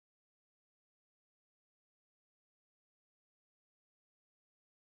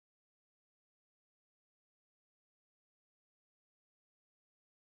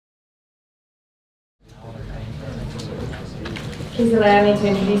Please allow me to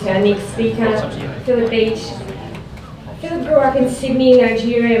introduce our next speaker, Phillip. Phillip grew up in Sydney,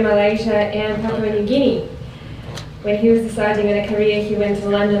 Nigeria, Malaysia and Papua New Guinea. When he was deciding on a career, he went to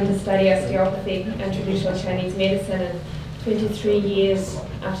London to study osteopathy and traditional Chinese medicine, and 23 years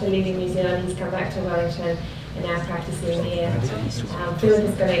after leaving New Zealand, he's come back to Wellington and now practicing here. Phillip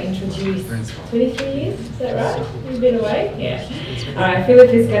is going to introduce 23 years, is that right? You've been away? Yeah. All right, Phillip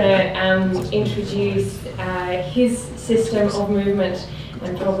is going to introduce his system of movement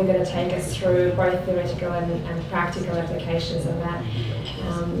and probably going to take us through both theoretical and practical applications of that.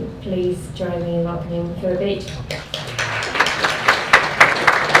 Please join me in welcoming Phillip.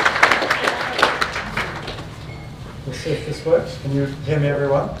 We'll see if this works. Can you hear me,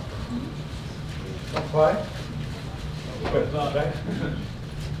 everyone? Not quite? Good. Okay.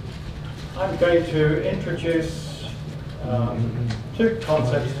 I'm going to introduce two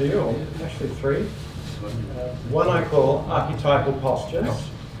concepts to you, or actually three. One I call archetypal postures.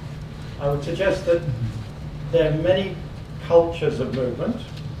 I would suggest that there are many cultures of movement.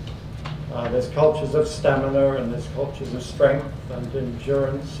 There's cultures of stamina, and there's cultures of strength and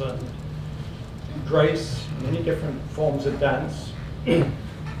endurance and grace, many different forms of dance.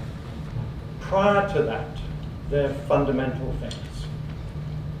 Prior to that, they're fundamental things.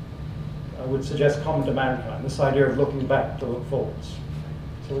 I would suggest common to mankind, this idea of looking back to look forwards.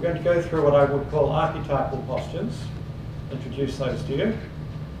 So we're going to go through what I would call archetypal postures, introduce those to you.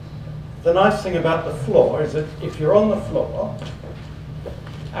 The nice thing about the floor is that if you're on the floor,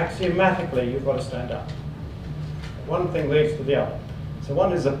 axiomatically you've got to stand up. One thing leads to the other. So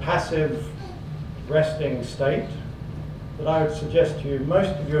one is a passive resting state that I would suggest to you,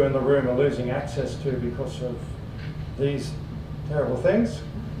 most of you in the room are losing access to because of these terrible things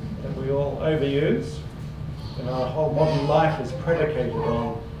that we all overuse. And our whole modern life is predicated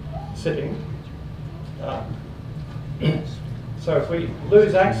on sitting. So if we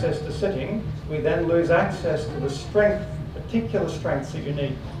lose access to sitting, we then lose access to the strength, particular strengths that you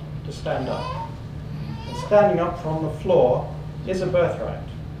need to stand up. And standing up from the floor is a birthright.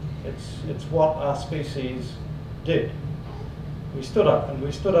 It's what our species did. We stood up, and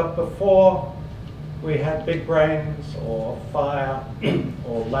we stood up before we had big brains or fire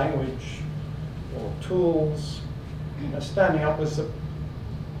or language or tools. Standing up was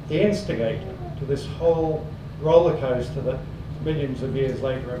the instigator to this whole roller coaster that millions of years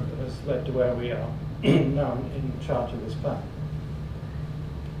later has led to where we are now in charge of this planet.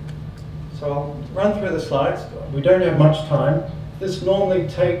 So I'll run through the slides. We don't have much time. This normally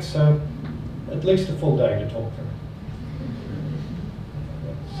takes at least a full day to talk through.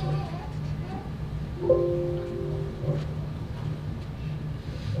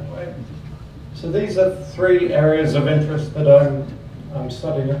 So these are three areas of interest that I'm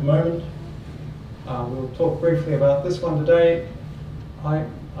studying at the moment. We'll talk briefly about this one today.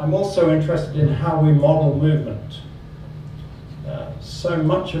 I'm also interested in how we model movement. So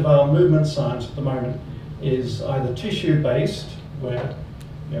much of our movement science at the moment is either tissue-based, where,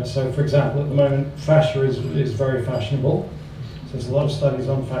 so for example, at the moment, fascia is very fashionable. So there's a lot of studies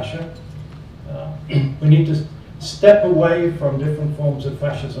on fascia. We need to step away from different forms of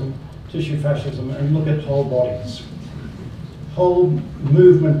fascism, tissue fascism, and look at whole bodies, whole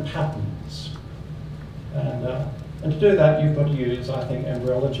movement patterns. And to do that, you've got to use, I think,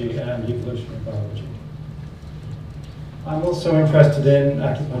 embryology and evolutionary biology. I'm also interested in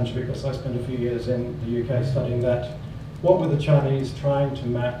acupuncture because I spent a few years in the UK studying that. What were the Chinese trying to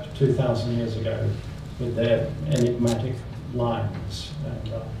map 2,000 years ago with their enigmatic lines?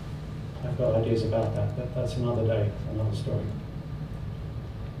 And I've got ideas about that, but that's another day, another story.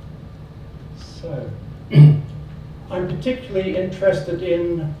 So, I'm particularly interested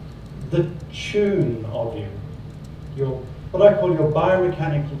in the tune of you, what I call your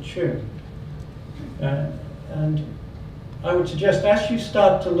biomechanical tune. And I would suggest as you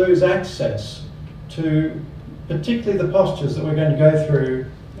start to lose access to particularly the postures that we're going to go through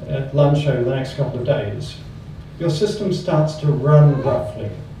at lunch over the next couple of days, your system starts to run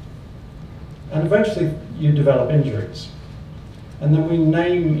roughly. And eventually you develop injuries. And then we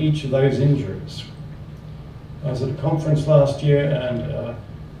name each of those injuries. I was at a conference last year and a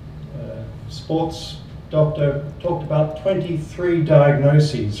sports doctor talked about 23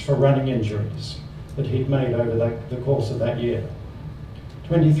 diagnoses for running injuries that he'd made over the course of that year.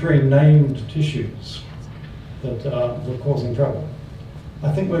 23 named tissues that were causing trouble.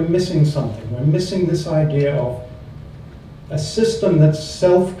 I think we're missing something. We're missing this idea of a system that's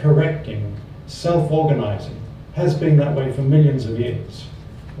self-correcting, self-organizing, has been that way for millions of years.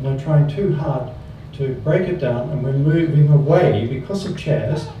 And we're trying too hard to break it down, and we're moving away because of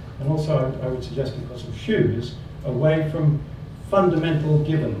chairs, and also I would suggest because of shoes, away from fundamental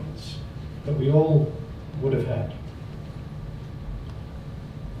givens that we all would have had.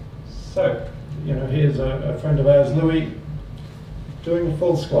 So, you know, here's a friend of ours, Louis, doing a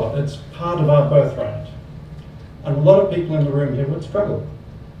full squat. It's part of our birthright. And a lot of people in the room here would struggle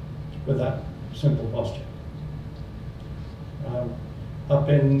with that simple posture. Up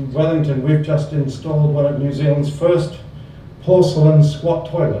in Wellington, we've just installed one of New Zealand's first porcelain squat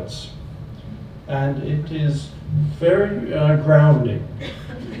toilets. And it is very grounding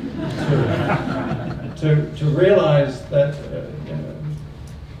to realize that you know,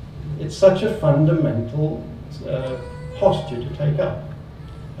 it's such a fundamental posture to take up.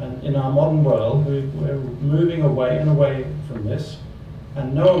 And in our modern world, we're moving away and away from this.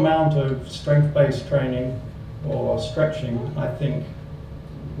 And no amount of strength-based training or stretching, I think,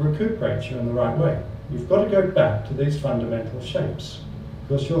 recuperates you in the right way. You've got to go back to these fundamental shapes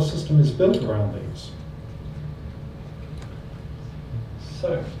because your system is built around these.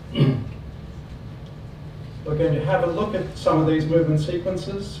 So, we're going to have a look at some of these movement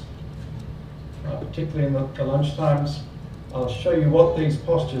sequences, particularly in the lunch times. I'll show you what these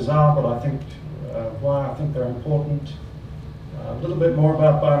postures are, but I think why I think they're important. A little bit more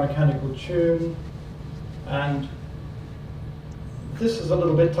about biomechanical tune, and this is a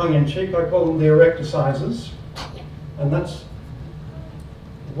little bit tongue-in-cheek. I call them the Erectorcises, and that's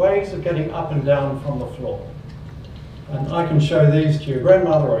ways of getting up and down from the floor. And I can show these to your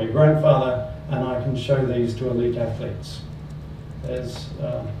grandmother or your grandfather, and I can show these to elite athletes. There's,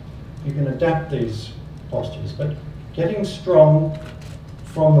 you can adapt these postures, but getting strong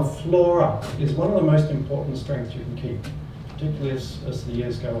from the floor up is one of the most important strengths you can keep, particularly as the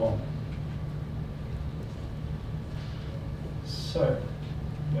years go on. So,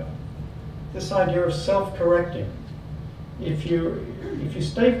 yeah, this idea of self-correcting. If you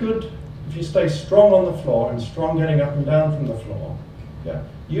stay good, if you stay strong on the floor and strong getting up and down from the floor, yeah,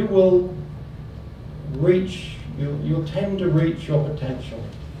 you will reach, you'll tend to reach your potential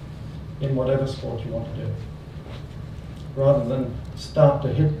in whatever sport you want to do, rather than start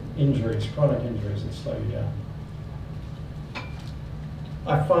to hit injuries, chronic injuries that slow you down.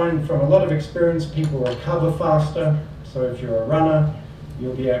 I find from a lot of experience people recover faster, so if you're a runner,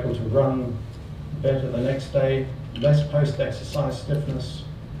 you'll be able to run better the next day, less post-exercise stiffness,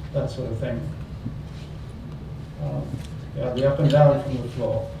 that sort of thing. Yeah, the up and down from the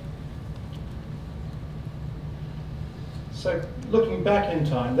floor. So looking back in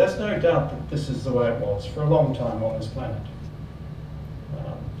time, there's no doubt that this is the way it was for a long time on this planet.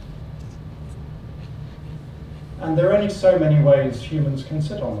 And there are only so many ways humans can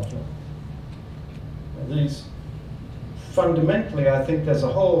sit on the floor. These, fundamentally, I think there's a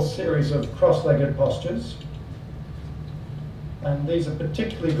whole series of cross-legged postures. And these are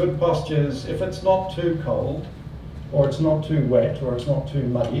particularly good postures if it's not too cold, or it's not too wet, or it's not too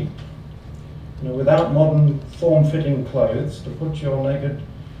muddy. You know, without modern form-fitting clothes, to put your naked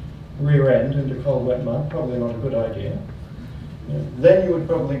rear end into cold, wet mud, probably not a good idea. You know, then you would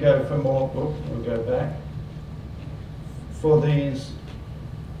probably go for more, we'll go back, for these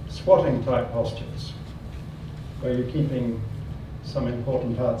squatting type postures, where you're keeping some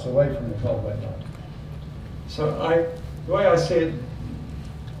important parts away from the cold, wet mud. So the way I see it,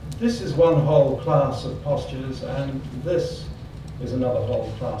 this is one whole class of postures, and this is another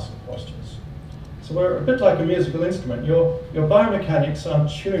whole class of postures. So we're a bit like a musical instrument. Your biomechanics are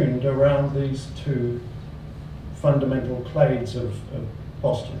tuned around these two fundamental clades of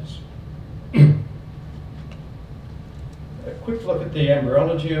postures. A quick look at the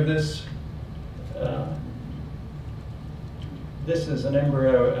embryology of this. This is an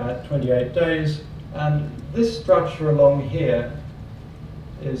embryo at 28 days, and this structure along here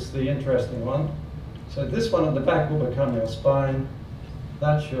is the interesting one. So this one at the back will become your spine.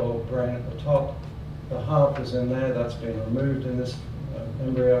 That's your brain at the top. The heart is in there. That's been removed in this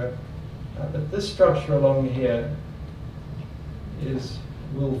embryo. But this structure along here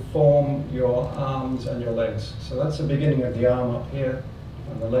will form your arms and your legs. So that's the beginning of the arm up here,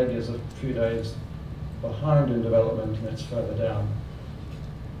 and the leg is a few days behind in development, and it's further down.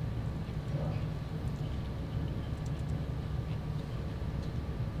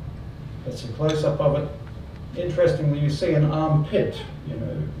 That's a close-up of it. Interestingly, you see an arm pit. You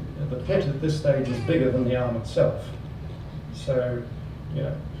know, the pit at this stage is bigger than the arm itself. So,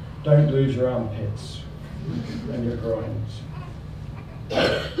 yeah, don't lose your armpits and your groins.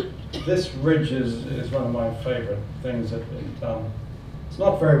 This ridge is one of my favorite things that it's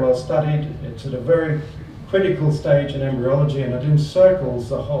not very well studied. It's at a very critical stage in embryology, and it encircles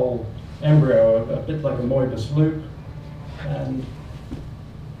the whole embryo a bit like a Moebius loop. And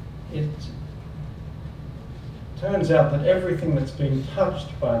turns out that everything that's been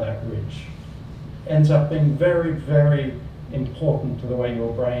touched by that ridge ends up being very, very important to the way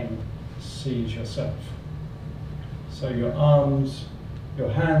your brain sees yourself. So your arms, your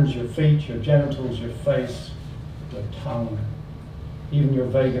hands, your feet, your genitals, your face, your tongue, even your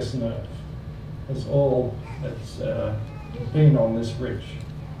vagus nerve has all been on this ridge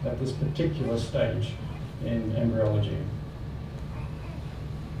at this particular stage in embryology.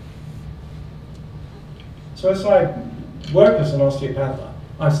 So as I work as an osteopath,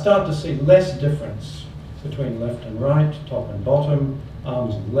 I start to see less difference between left and right, top and bottom,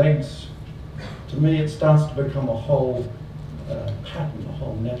 arms and legs. To me, it starts to become a whole pattern, a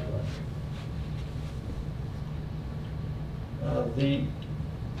whole network. The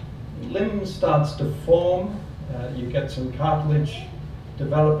limb starts to form. You get some cartilage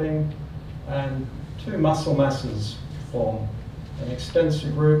developing, and two muscle masses form, an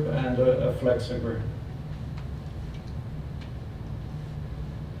extensor group and a flexor group.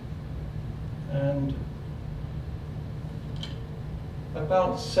 And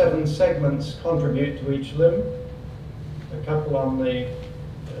about 7 segments contribute to each limb. A couple on the,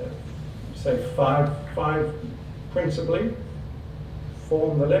 say, five principally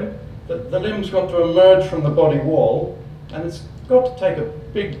form the limb. The limb's got to emerge from the body wall, and it's got to take a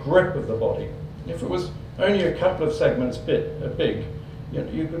big grip of the body. If it was only a couple of segments big,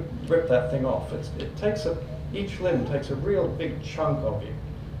 you could rip that thing off. Each limb takes a real big chunk of you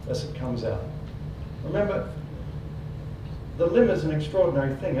as it comes out. Remember, the limb is an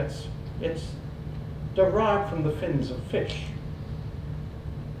extraordinary thing. It's derived from the fins of fish.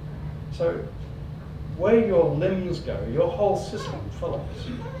 So where your limbs go, your whole system follows.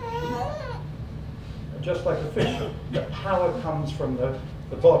 Just like a fish, the power comes from the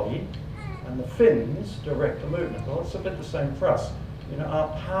body, and the fins direct the movement. Well, it's a bit the same for us. Our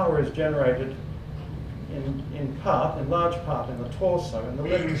power is generated in large part in the torso, and the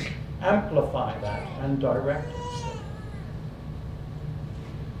limbs amplify that and direct it.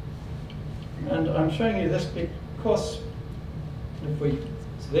 And I'm showing you this because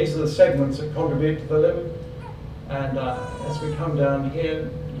these are the segments that contribute to the limb, and as we come down here,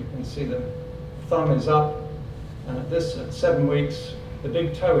 you can see the thumb is up, and at 7 weeks, the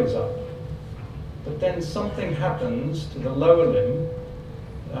big toe is up. But then something happens to the lower limb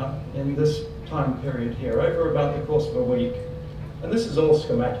in this time period here, over about the course of a week, and this is all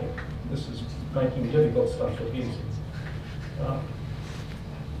schematic. This is making difficult stuff look easy.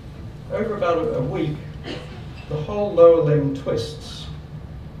 Over about a week, the whole lower limb twists.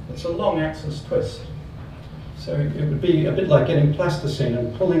 It's a long axis twist. So it would be a bit like getting plasticine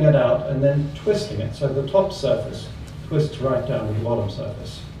and pulling it out and then twisting it. So the top surface twists right down to the bottom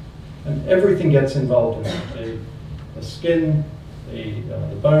surface. And everything gets involved in it. The skin, the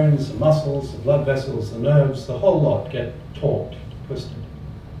bones, the muscles, the blood vessels, the nerves, the whole lot get taut, twisted.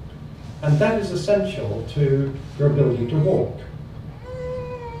 And that is essential to your ability to walk.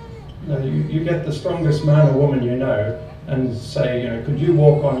 You get the strongest man or woman you know and say, could you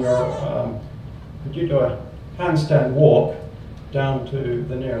walk on your, could you do a handstand walk down to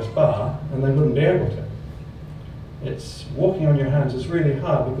the nearest bar? And they wouldn't be able to. Walking on your hands is really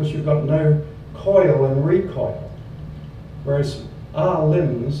hard because you've got no coil and recoil. Whereas our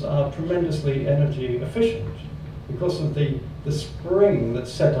limbs are tremendously energy efficient because of the spring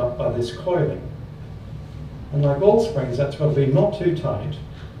that's set up by this coiling. And like all springs, that's got to be not too tight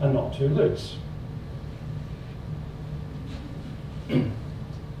and not too loose. The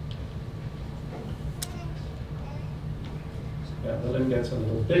limb gets a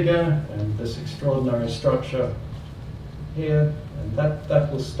little bigger, and this extraordinary structure here, and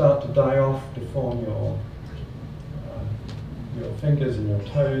that will start to die off to form your fingers and your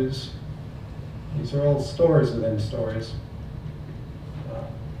toes. These are all stories within stories.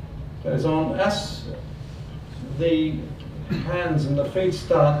 Goes on, as the hands and the feet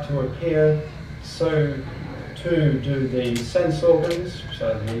start to appear, so too do the sense organs,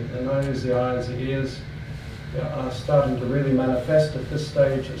 so the nose, the eyes, the ears are starting to really manifest at this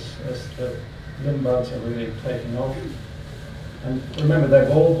stage as the limb buds are really taking off. And remember,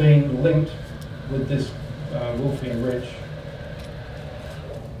 they've all been linked with this Wolffian ridge.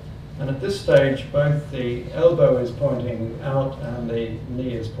 And at this stage, both the elbow is pointing out and the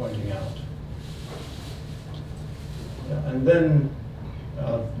knee is pointing out. And then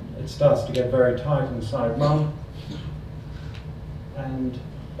it starts to get very tight inside mum. And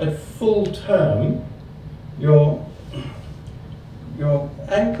at full term, your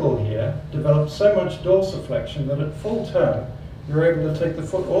ankle here develops so much dorsiflexion that at full term, you're able to take the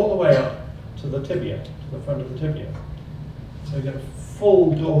foot all the way up to the tibia, to the front of the tibia. So you get a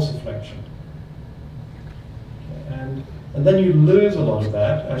full dorsiflexion. Okay. And then you lose a lot of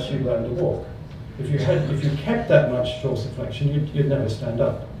that as you learn to walk. If you kept that much dorsiflexion, you'd never stand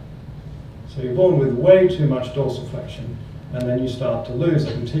up. So you're born with way too much dorsiflexion, and then you start to lose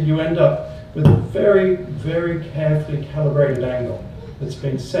it until you end up with a very, very carefully calibrated angle that's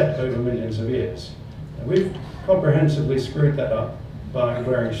been set over millions of years. And we've comprehensively screwed that up by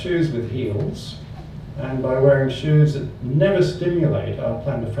wearing shoes with heels and by wearing shoes that never stimulate our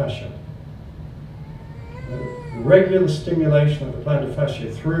plantar fascia. Regular stimulation of the plantar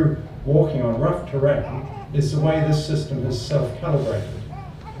fascia through walking on rough terrain is the way this system has self-calibrated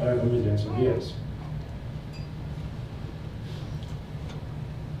over millions of years.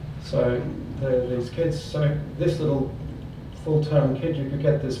 So these kids, so this little full-term kid, you could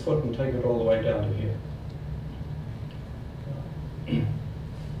get this foot and take it all the way down to here.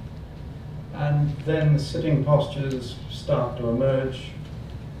 And then the sitting postures start to emerge,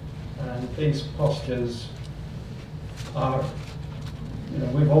 and these postures are,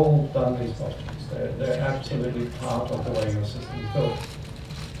 we've all done these postures. They're absolutely part of the way your system is built.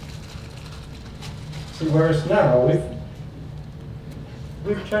 See, whereas now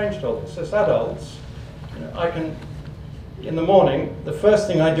we've changed all this. As adults, I can, in the morning, the first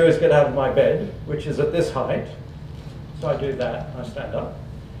thing I do is get out of my bed, which is at this height. So I do that, I stand up.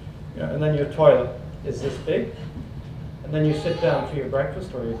 And then your toilet is this big. And then you sit down for your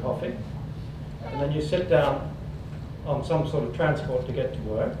breakfast or your coffee. And then you sit down on some sort of transport to get to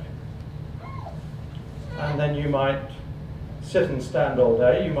work. And then you might sit and stand all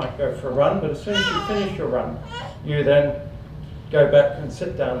day. You might go for a run, but as soon as you finish your run, you then go back and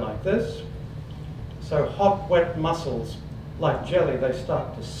sit down like this. So hot, wet muscles, like jelly, they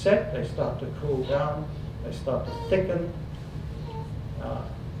start to set, they start to cool down, they start to thicken.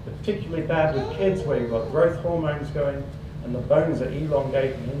 Particularly bad with kids where you've got growth hormones going and the bones are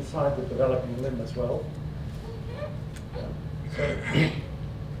elongating inside the developing limb as well. So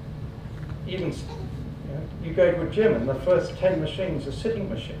even you go to a gym and the first 10 machines are sitting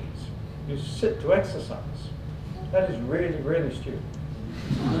machines. You sit to exercise. That is really, really stupid.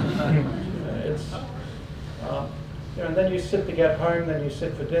 And then you sit to get home, then you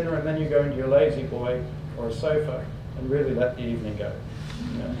sit for dinner, and then you go into your lazy boy or a sofa and really let the evening go.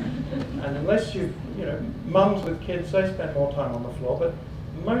 And unless mums with kids, they spend more time on the floor, but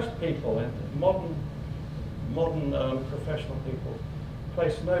most people, modern professional people,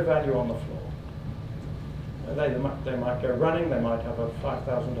 place no value on the floor. They might go running, they might have a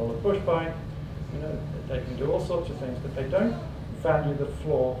 $5,000 push bike, they can do all sorts of things, but they don't value the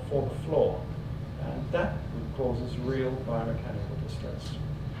floor for the floor. And that causes real biomechanical distress.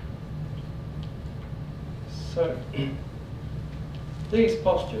 So these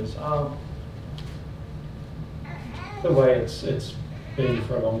postures are the way it's been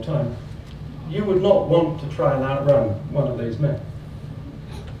for a long time. You would not want to try and outrun one of these men.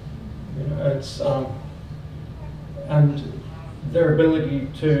 And their ability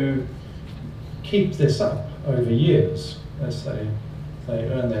to keep this up over years as they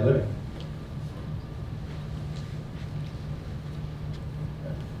earn their living.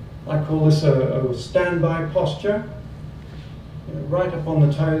 I call this a standby posture. Right up on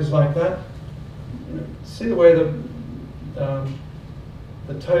the toes like that. See the way the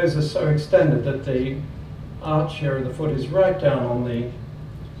toes are so extended that the arch here of the foot is right down on the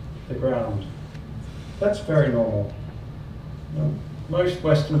ground. That's very normal. Most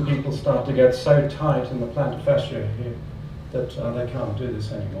Western people start to get so tight in the plantar fascia here that they can't do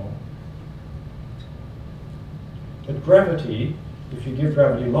this anymore. But gravity, if you give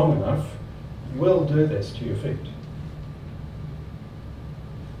gravity long enough, will do this to your feet.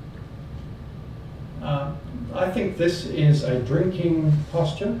 I think this is a drinking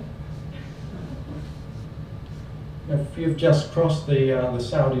posture. If you've just crossed the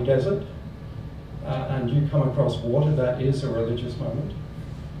Saudi desert and you come across water, that is a religious moment.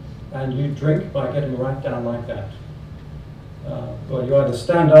 And you drink by getting right down like that. Well, you either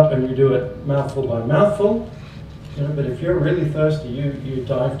stand up and you do it mouthful by mouthful, but if you're really thirsty, you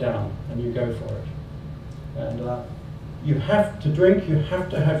dive down and you go for it. And you have to drink, you have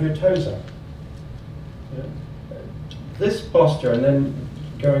to have your toes up. This posture and then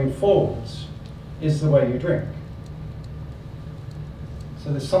going forwards is the way you drink. So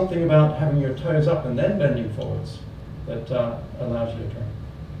there's something about having your toes up and then bending forwards that allows you to drink.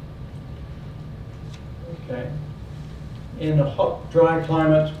 Okay. In a hot, dry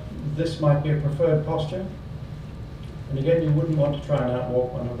climate, this might be a preferred posture. And again, you wouldn't want to try and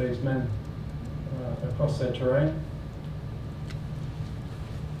outwalk one of these men across their terrain.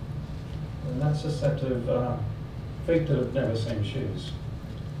 And that's a set of feet that have never seen shoes.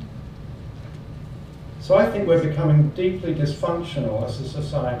 So I think we're becoming deeply dysfunctional as a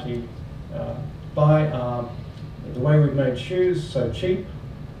society by the way we've made shoes so cheap,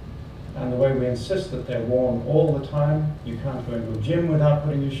 and the way we insist that they're worn all the time. You can't go into a gym without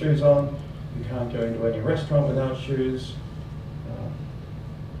putting your shoes on. You can't go into any restaurant without shoes.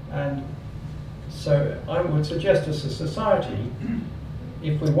 And so I would suggest as a society,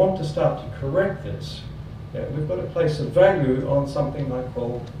 if we want to start to correct this, we've got to place a value on something I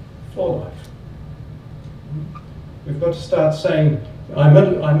call floor life. We've got to start saying, I'm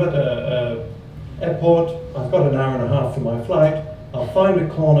at a airport, I've got an hour and a half for my flight, I'll find a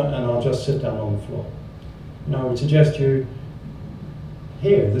corner and I'll just sit down on the floor. And I would suggest you,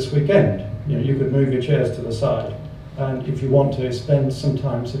 here, this weekend, you could move your chairs to the side, and if you want to, spend some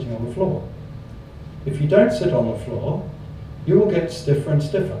time sitting on the floor. If you don't sit on the floor, you will get stiffer and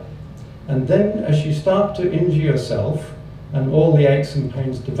stiffer. And then as you start to injure yourself and all the aches and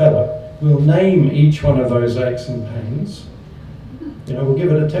pains develop, we'll name each one of those aches and pains. We'll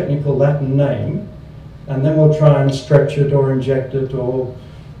give it a technical Latin name, and then we'll try and stretch it or inject it or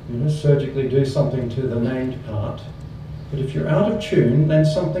surgically do something to the named part. But if you're out of tune, then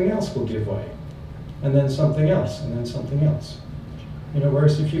something else will give way, and then something else, and then something else.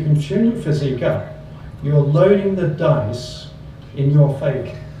 Whereas if you can tune your physique up, you're loading the dice in your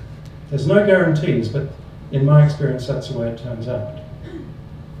favour. There's no guarantees, but in my experience, that's the way it turns out.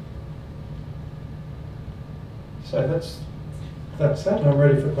 So that's that. I'm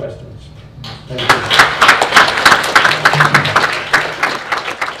ready for questions. Thank you.